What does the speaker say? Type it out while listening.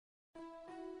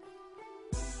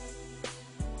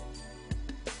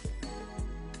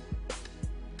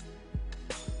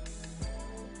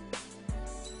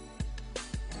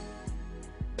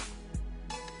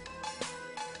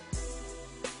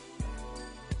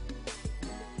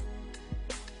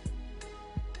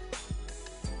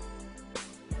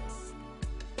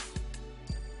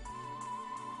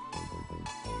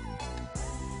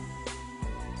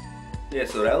Yeah,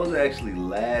 so that was actually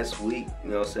last week,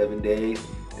 7 days.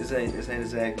 This ain't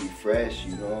exactly fresh,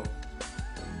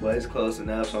 but it's close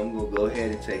enough, so I'm gonna go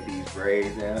ahead and take these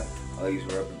braids down, all these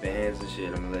rubber bands and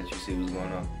shit. I'm gonna let you see what's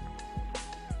going on.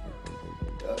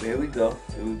 Here we go.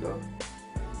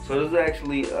 So this is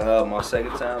actually my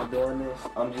second time doing this.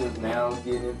 I'm just now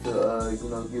getting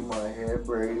into get my hair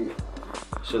braided,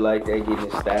 shit like that, getting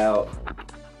it styled.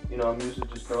 I'm used to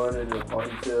just throwing it in a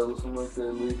ponytail or something like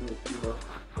that, leaving it,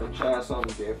 and trying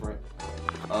something different.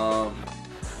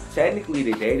 Technically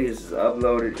the day this is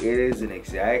uploaded, it isn't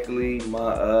exactly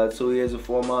my 2 years and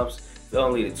 4 months. It's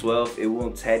only the 12th. It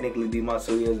won't technically be my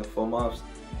 2 years and 4 months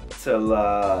till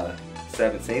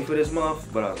 17th of this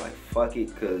month, but I was like, fuck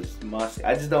it, cause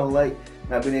I just don't like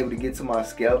not being able to get to my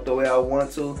scalp the way I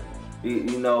want to.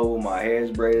 My hair is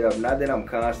braided up. Not that I'm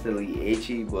constantly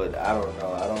itchy, but I don't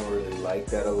know. I don't really like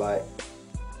that a lot.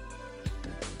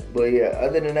 But yeah,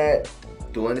 other than that,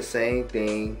 doing the same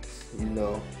things, I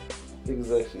think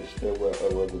it's actually still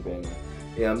a rubber band.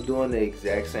 Yeah, I'm doing the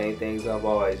exact same things I've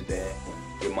always been.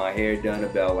 Get my hair done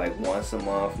about like once a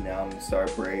month. Now I'm gonna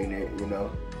start braiding it,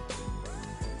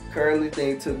 Curly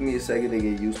thing took me a second to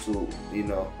get used to,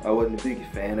 I wasn't a big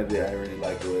fan of it. I didn't really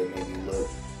like the way it made me look.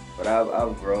 But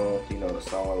I've grown, to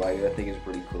something like it. I think it's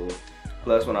pretty cool.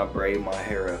 Plus, when I braid my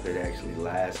hair up, it actually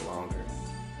lasts longer.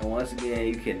 And once again,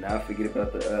 you cannot forget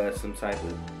about the some type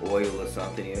of oil or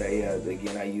something.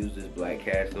 Again, I use this black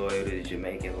castor oil, this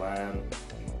Jamaican lime.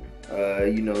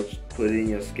 Put it in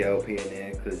your scalp here and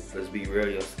there, because let's be real,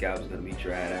 your scalp's gonna be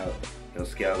dried out. Your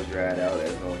scalp's dried out,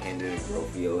 that's gonna hinder the growth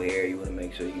of your hair. You wanna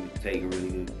make sure you take really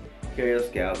good care of your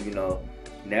scalp.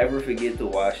 Never forget to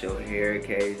wash your hair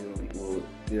occasionally. Well,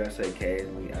 did I say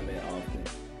occasionally? I meant often.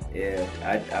 Yeah,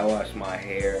 I wash my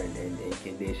hair and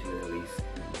condition it at least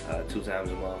 2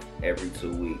 times a month, every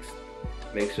 2 weeks.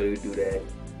 Make sure you do that.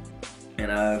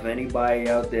 And if anybody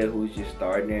out there who's just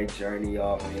starting their journey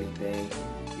off or anything,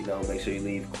 make sure you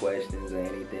leave questions or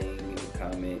anything in the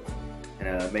comments.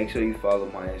 And make sure you follow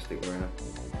my Instagram.